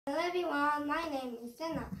Hello everyone, my name is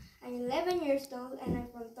Senna. I'm 11 years old and I'm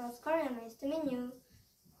from South Korea. Nice to meet you.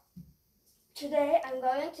 Today I'm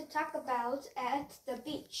going to talk about at the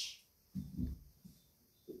beach.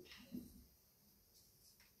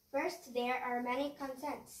 First, there are many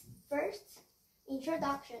contents. First,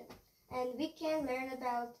 introduction, and we can learn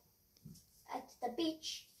about at the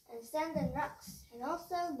beach and sand and rocks, and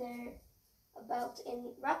also there about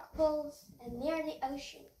in rock pools and near the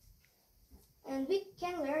ocean. And we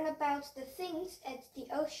can learn about the things at the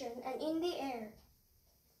ocean and in the air.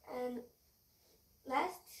 And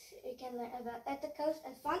last, we can learn about at the coast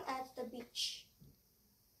and fun at the beach.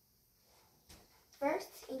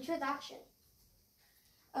 First, introduction.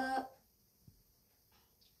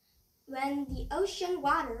 When the ocean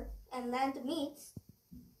water and land meets,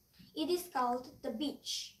 it is called the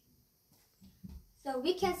beach. So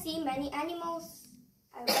we can see many animals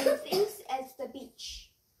and things at the beach.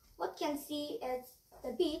 What can see at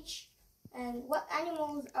the beach and what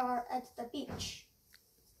animals are at the beach?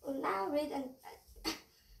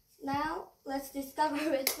 Now let's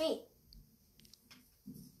discover with me.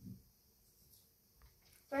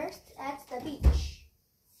 First, at the beach.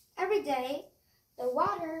 Every day, the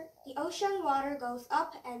ocean water goes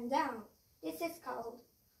up and down. This is called,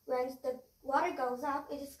 when the water goes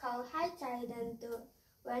up, it is called high tide, and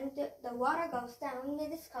when the water goes down,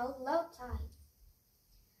 it is called low tide.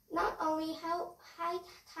 Not only how high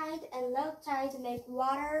tide and low tide make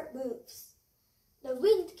water moves. The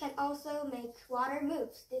wind can also make water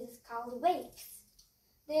moves. This is called waves.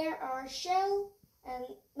 There are shell and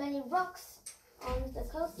many rocks on the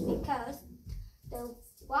coast because the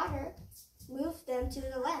water moves them to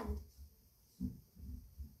the land.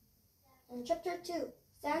 And chapter 2,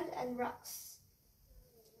 sand and rocks.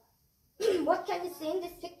 What can you see in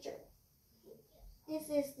this picture? This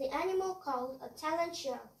is the animal called a talon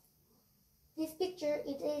shell. This picture,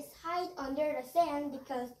 it is hide under the sand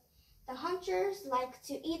because the hunters like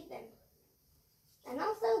to eat them. And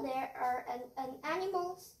also there are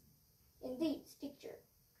animals in this picture.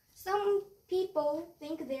 Some people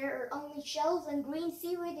think there are only shells and green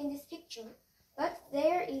seaweed in this picture, but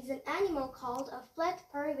there is an animal called a flat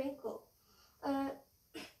periwinkle.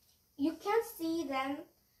 You can't see them,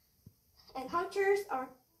 and hunters are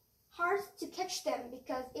hard to catch them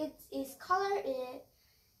because its color is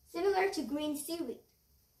similar to green seaweed.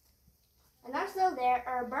 And also there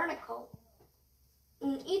are barnacle.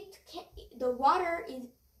 It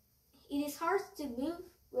is hard to move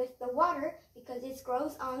with the water because it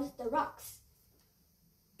grows on the rocks.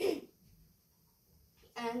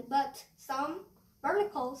 But some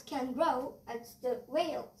barnacles can grow at the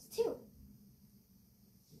whales too.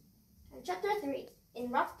 And chapter 3,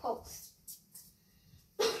 in rock pools.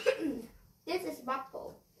 This is rock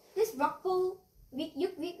pool. This rock pool,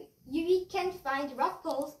 we can find rock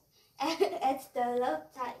pools at the low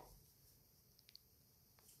tide.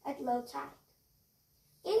 At low tide.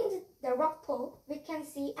 In the rock pool, we can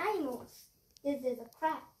see animals. This is a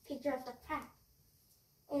crab, picture of the crab.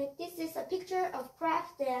 This is a picture of crab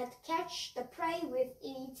that catch the prey with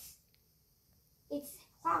its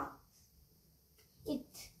claws.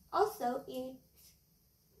 It also eats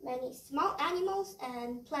many small animals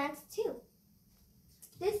and plants too.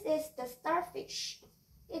 This is the starfish,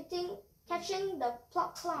 catching the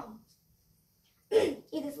clam.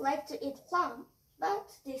 It is like to eat clam, but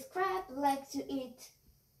this crab likes to eat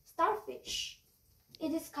starfish.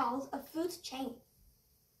 It is called a food chain.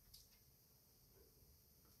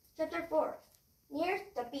 Chapter 4, near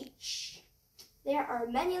the beach. There are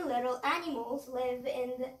many little animals live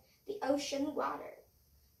in the ocean water.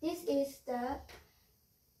 This is the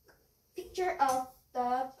picture of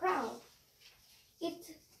the prawn.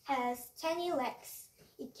 It has tiny legs.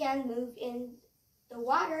 It can move in the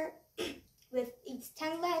water with its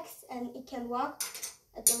 10 legs, and it can walk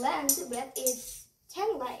at the land with its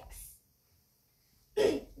 10 legs.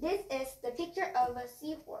 This is the picture of a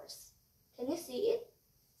seahorse. Can you see it?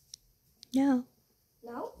 No.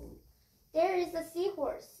 No? There is a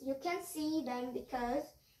seahorse. You can see them because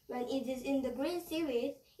when it is in the green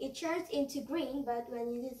seaweed, it turns into green, but when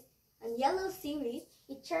it is on yellow seaweed,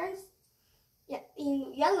 it turns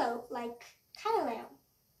in yellow like lamb.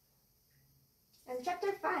 And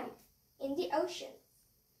chapter 5, in the ocean.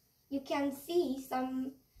 You can see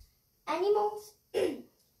some animals in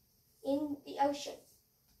the ocean.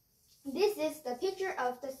 This is the picture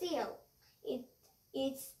of the seal.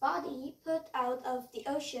 Its body put out of the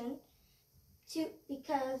ocean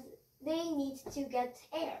because they need to get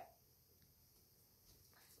air.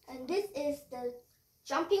 And this is the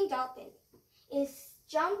jumping dolphin. It's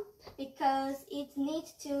jump because it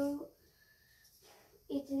needs to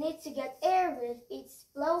it needs to get air with its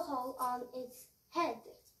blowhole on its head.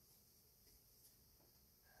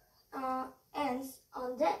 And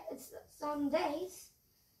on some days,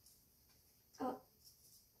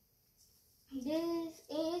 this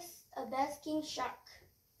is a basking shark.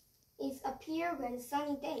 It appears when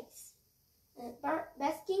sunny days.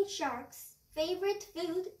 Basking sharks' favorite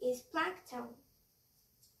food is plankton.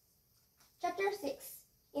 Chapter 6.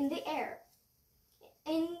 In the air.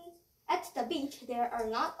 At the beach, there are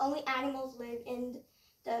not only animals live in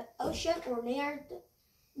the ocean or near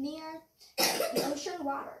the ocean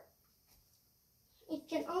water. It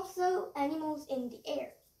can also animals in the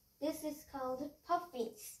air. This is called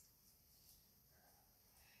puffins.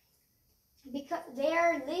 Because they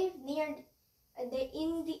live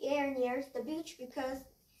in the air near the beach because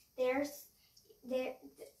there's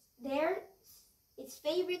its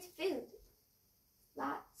favorite food.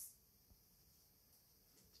 Lots.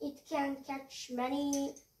 It can catch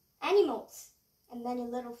many animals and many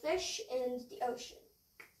little fish in the ocean.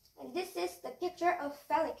 And this is the picture of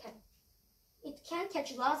pelican. It can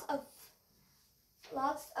catch lots of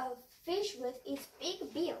fish with its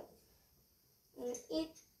big bill.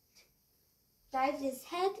 It dives its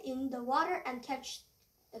head in the water and catch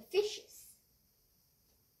the fishes.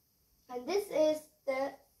 And this is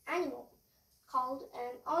the animal called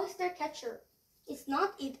an oyster catcher. It's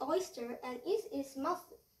not eat oyster and it is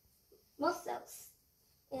mussels.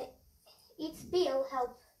 Its bill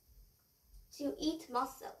help to eat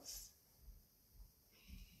mussels.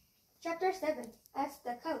 Chapter 7. At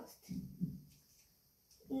the coast.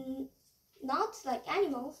 Not like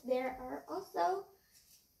animals, there are also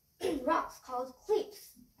rocks called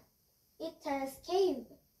cliffs. It has cave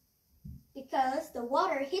because the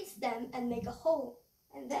water hits them and make a hole,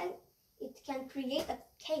 and then it can create a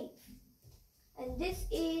cave. And this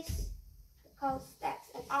is called steps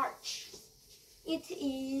and arch. It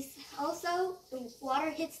is also the water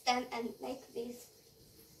hits them and make this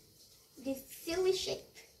silly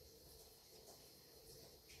shape.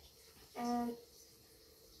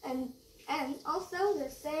 And also the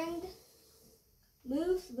sand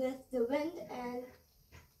moves with the wind and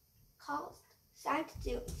caused sand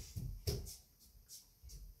dunes.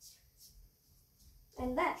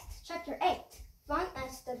 And last, chapter 8, fun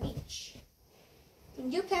at the beach.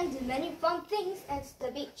 And you can do many fun things at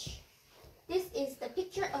the beach. This is the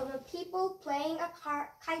picture of a people playing a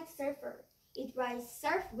kite surfer. It rhymes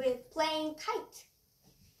surf with playing kite.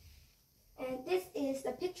 And this is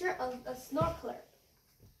the picture of a snorkeler.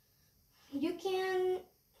 You can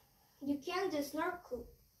do snorkel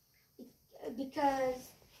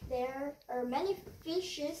because there are many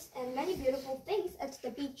fishes and many beautiful things at the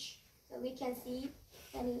beach. So we can see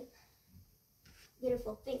many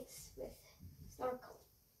beautiful things with snorkel.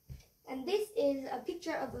 And this is a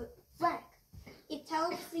picture of a flag. It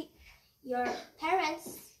helps your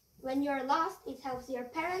parents, when you're lost, it helps your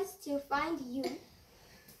parents to find you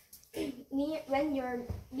when you're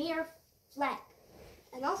near flag.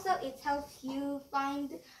 And also it helps you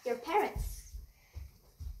find your parents.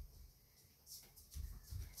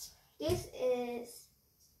 This is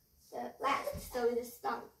the last, so it is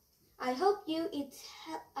done. I hope it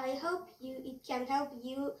can help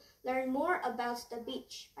you learn more about the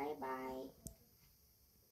beach. Bye bye.